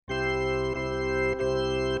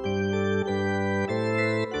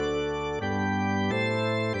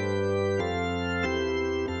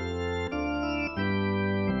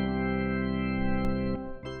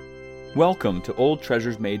Welcome to Old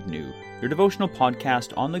Treasures Made New, your devotional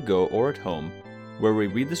podcast on the go or at home, where we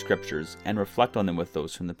read the scriptures and reflect on them with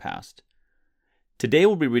those from the past. Today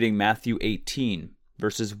we'll be reading Matthew 18,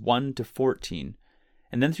 verses 1 to 14,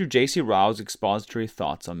 and then through J.C. Ryle's expository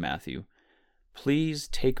thoughts on Matthew. Please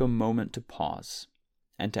take a moment to pause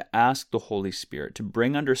and to ask the Holy Spirit to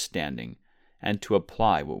bring understanding and to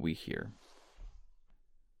apply what we hear.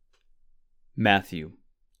 Matthew,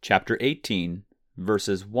 chapter 18,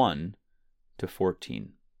 verses 1 to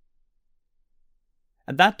 14.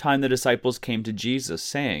 At that time the disciples came to Jesus,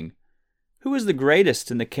 saying, "Who is the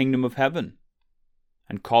greatest in the kingdom of heaven?"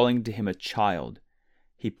 And calling to him a child,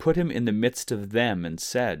 he put him in the midst of them and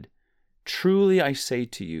said, "Truly I say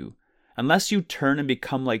to you, unless you turn and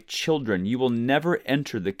become like children, you will never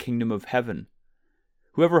enter the kingdom of heaven.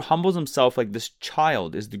 Whoever humbles himself like this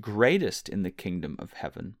child is the greatest in the kingdom of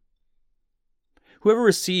heaven. Whoever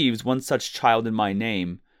receives one such child in my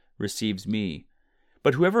name receives me.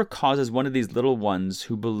 But whoever causes one of these little ones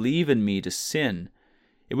who believe in me to sin,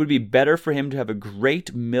 it would be better for him to have a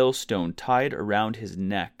great millstone tied around his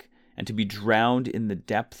neck and to be drowned in the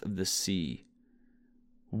depth of the sea.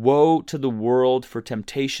 Woe to the world for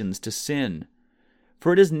temptations to sin,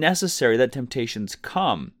 for it is necessary that temptations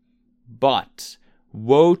come, but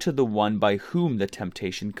woe to the one by whom the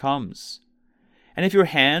temptation comes. And if your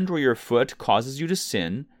hand or your foot causes you to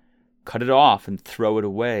sin, cut it off and throw it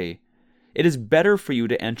away. It is better for you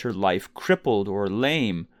to enter life crippled or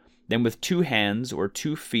lame than with 2 hands or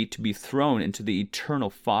 2 feet to be thrown into the eternal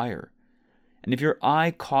fire. And if your eye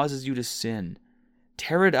causes you to sin,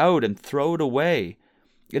 tear it out and throw it away.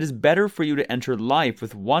 It is better for you to enter life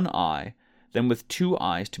with 1 eye than with 2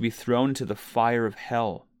 eyes to be thrown into the fire of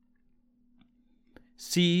hell.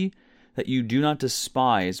 See that you do not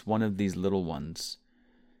despise one of these little ones.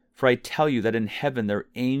 For I tell you that in heaven their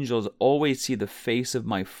angels always see the face of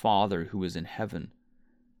my Father who is in heaven.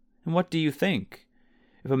 And what do you think?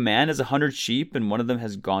 If a man has 100 sheep and one of them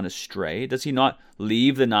has gone astray, does he not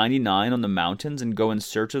leave the 99 on the mountains and go in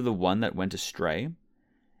search of the one that went astray?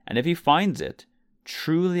 And if he finds it,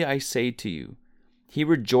 truly I say to you, he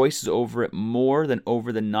rejoices over it more than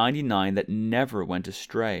over the 99 that never went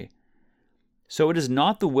astray. So it is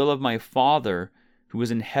not the will of my Father who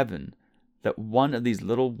is in heaven that one of these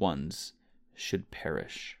little ones should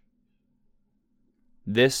perish."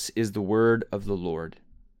 This is the word of the Lord.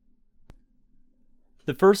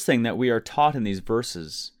 The first thing that we are taught in these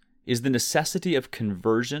verses is the necessity of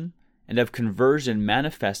conversion, and of conversion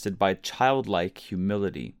manifested by childlike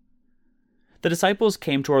humility. The disciples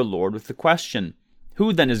came to our Lord with the question,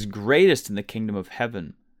 "Who then is greatest in the kingdom of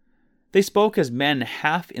heaven?" They spoke as men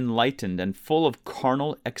half enlightened and full of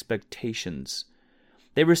carnal expectations.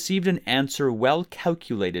 They received an answer well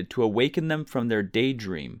calculated to awaken them from their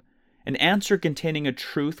daydream, an answer containing a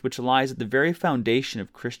truth which lies at the very foundation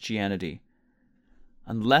of Christianity.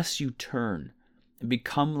 Unless you turn and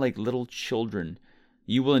become like little children,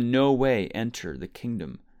 you will in no way enter the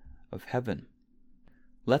kingdom of heaven.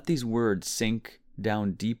 Let these words sink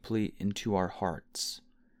down deeply into our hearts.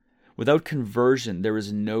 Without conversion, there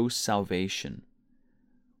is no salvation.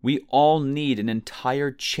 We all need an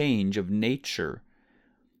entire change of nature.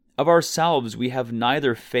 Of ourselves, we have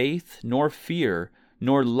neither faith, nor fear,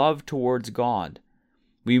 nor love towards God.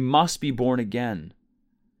 We must be born again.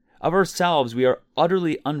 Of ourselves, we are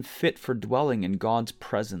utterly unfit for dwelling in God's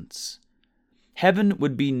presence. Heaven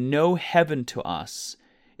would be no heaven to us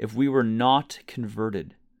if we were not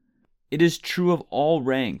converted. It is true of all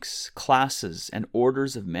ranks, classes, and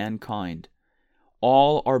orders of mankind.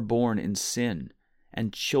 All are born in sin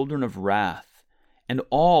and children of wrath, and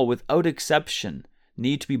all, without exception,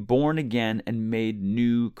 need to be born again and made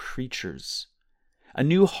new creatures. A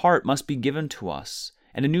new heart must be given to us,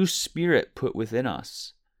 and a new spirit put within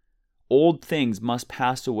us. Old things must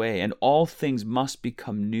pass away, and all things must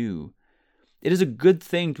become new. It is a good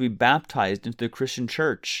thing to be baptized into the Christian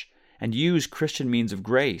church and use Christian means of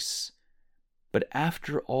grace. But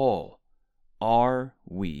after all, are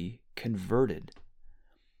we converted?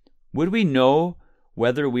 Would we know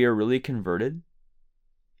whether we are really converted?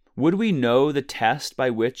 Would we know the test by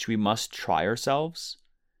which we must try ourselves?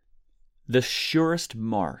 The surest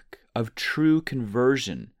mark of true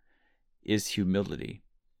conversion is humility.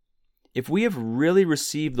 If we have really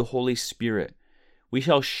received the Holy Spirit, we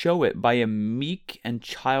shall show it by a meek and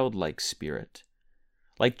childlike spirit.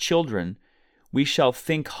 Like children, we shall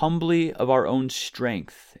think humbly of our own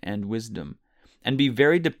strength and wisdom, and be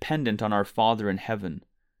very dependent on our Father in heaven.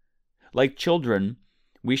 Like children,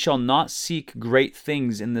 we shall not seek great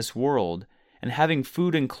things in this world, and having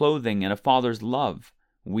food and clothing and a father's love,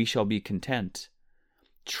 we shall be content.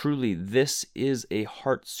 Truly, this is a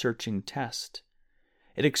heart-searching test.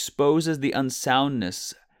 It exposes the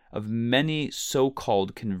unsoundness of many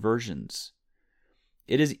so-called conversions.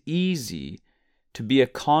 It is easy to be a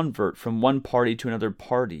convert from one party to another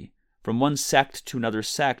party, from one sect to another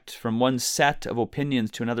sect, from one set of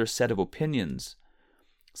opinions to another set of opinions.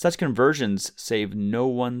 Such conversions save no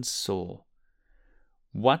one's soul.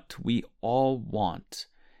 What we all want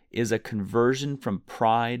is a conversion from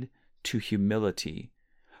pride to humility,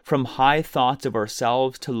 from high thoughts of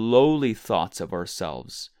ourselves to lowly thoughts of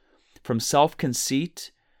ourselves, from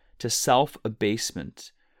self-conceit to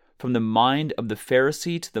self-abasement, from the mind of the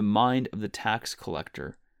Pharisee to the mind of the tax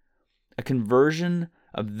collector. A conversion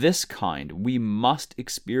of this kind we must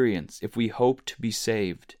experience if we hope to be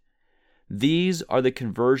saved. These are the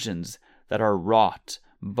conversions that are wrought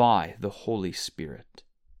by the Holy Spirit.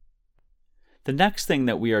 The next thing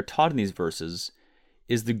that we are taught in these verses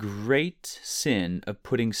is the great sin of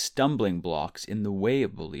putting stumbling blocks in the way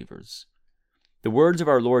of believers. The words of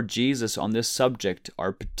our Lord Jesus on this subject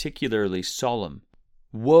are particularly solemn.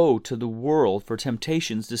 Woe to the world for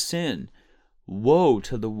temptations to sin! Woe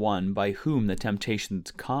to the one by whom the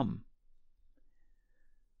temptations come!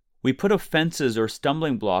 We put offenses or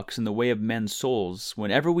stumbling blocks in the way of men's souls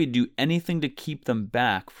whenever we do anything to keep them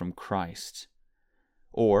back from Christ,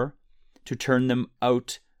 or to turn them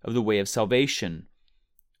out of the way of salvation,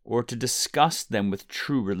 or to disgust them with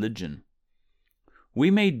true religion.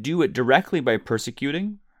 We may do it directly by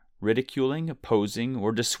persecuting, ridiculing, opposing,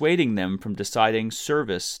 or dissuading them from deciding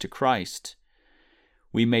service to Christ.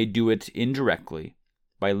 We may do it indirectly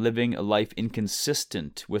by living a life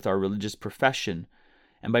inconsistent with our religious profession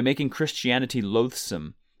and by making Christianity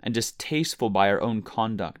loathsome and distasteful by our own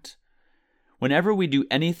conduct. Whenever we do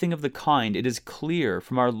anything of the kind, it is clear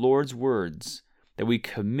from our Lord's words that we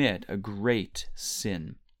commit a great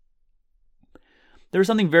sin. There is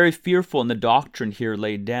something very fearful in the doctrine here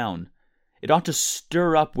laid down. It ought to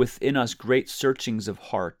stir up within us great searchings of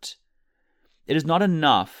heart. It is not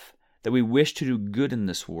enough that we wish to do good in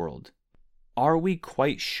this world. Are we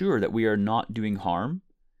quite sure that we are not doing harm?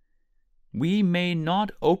 We may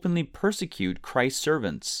not openly persecute Christ's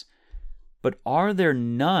servants, but are there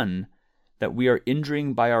none that we are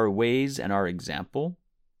injuring by our ways and our example?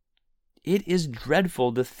 It is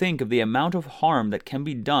dreadful to think of the amount of harm that can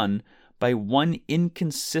be done by one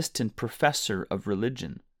inconsistent professor of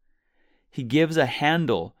religion. He gives a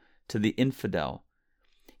handle to the infidel.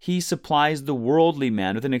 He supplies the worldly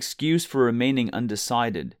man with an excuse for remaining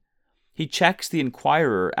undecided. He checks the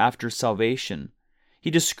inquirer after salvation. He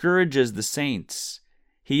discourages the saints.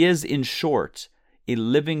 He is, in short, a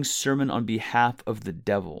living sermon on behalf of the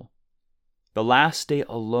devil. The last day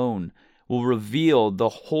alone will reveal the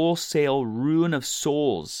wholesale ruin of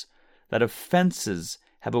souls that offenses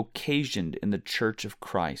have occasioned in the church of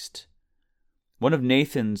Christ. One of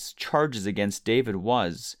Nathan's charges against David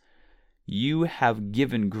was, "You have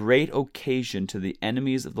given great occasion to the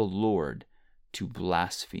enemies of the Lord to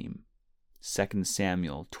blaspheme." 2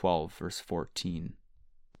 Samuel 12, verse 14.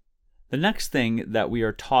 The next thing that we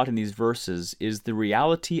are taught in these verses is the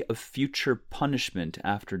reality of future punishment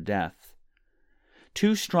after death.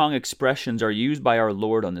 Two strong expressions are used by our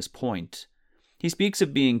Lord on this point. He speaks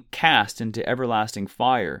of being cast into everlasting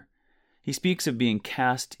fire. He speaks of being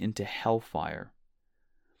cast into hellfire.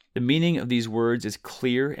 The meaning of these words is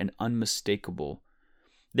clear and unmistakable.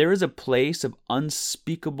 There is a place of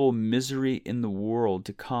unspeakable misery in the world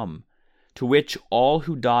to come, to which all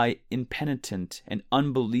who die impenitent and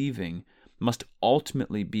unbelieving must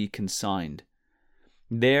ultimately be consigned.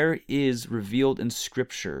 There is revealed in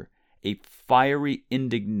Scripture a fiery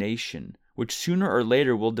indignation which sooner or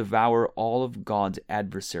later will devour all of God's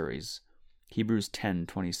adversaries. Hebrews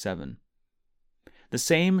 10:27. The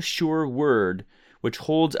same sure word which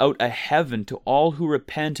holds out a heaven to all who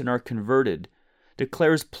repent and are converted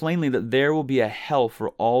declares plainly that there will be a hell for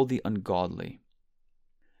all the ungodly.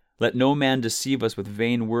 Let no man deceive us with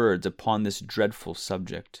vain words upon this dreadful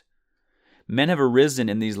subject. Men have arisen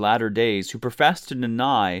in these latter days who profess to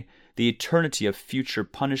deny the eternity of future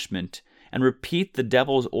punishment and repeat the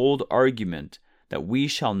devil's old argument that we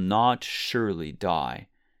shall not surely die.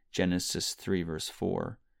 Genesis 3, verse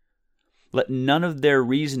 4. Let none of their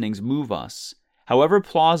reasonings move us, however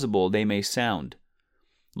plausible they may sound.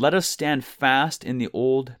 Let us stand fast in the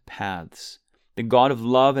old paths. The God of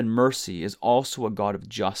love and mercy is also a God of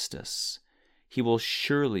justice. He will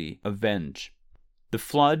surely avenge. The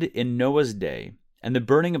flood in Noah's day and the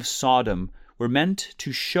burning of Sodom were meant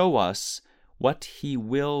to show us what he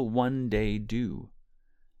will one day do.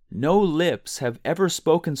 No lips have ever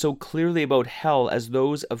spoken so clearly about hell as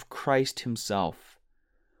those of Christ himself.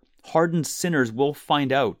 Hardened sinners will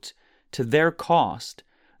find out, to their cost,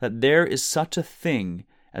 that there is such a thing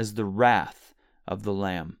as the wrath of the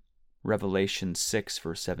Lamb. Revelation 6,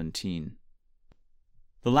 verse 17.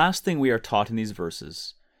 The last thing we are taught in these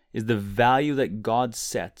verses is the value that God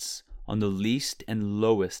sets on the least and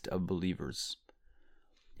lowest of believers.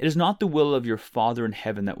 It is not the will of your Father in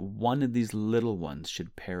heaven that one of these little ones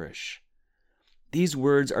should perish. These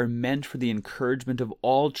words are meant for the encouragement of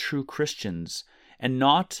all true Christians, and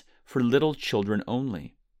not for little children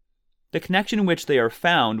only. The connection in which they are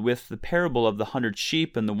found with the parable of the 100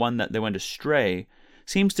 sheep and the one that they went astray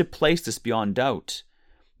seems to place this beyond doubt.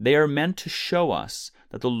 They are meant to show us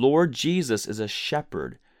that the Lord Jesus is a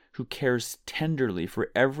shepherd who cares tenderly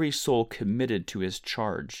for every soul committed to his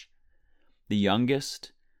charge. The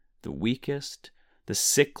youngest, the weakest, the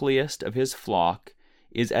sickliest of his flock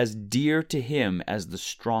is as dear to him as the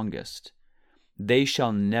strongest. They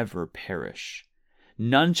shall never perish.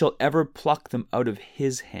 None shall ever pluck them out of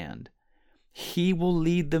his hand. He will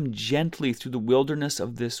lead them gently through the wilderness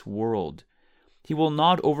of this world. He will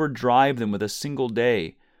not overdrive them with a single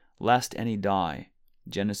day, lest any die.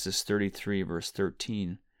 Genesis 33, verse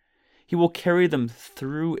 13. He will carry them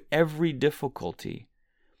through every difficulty.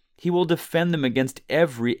 He will defend them against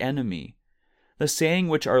every enemy. The saying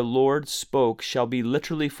which our Lord spoke shall be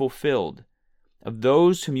literally fulfilled. Of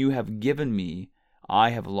those whom you have given me, I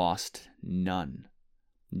have lost none.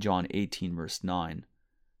 John 18, verse 9.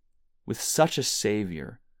 With such a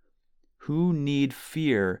Savior, who need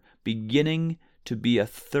fear beginning to be a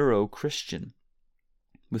thorough Christian?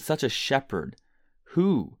 With such a shepherd,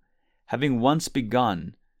 who, having once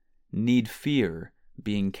begun, need fear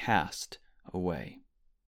being cast away?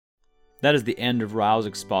 That is the end of Ryle's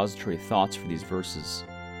expository thoughts for these verses.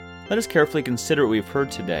 Let us carefully consider what we have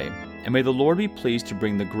heard today, and may the Lord be pleased to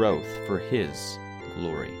bring the growth for His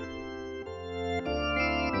glory.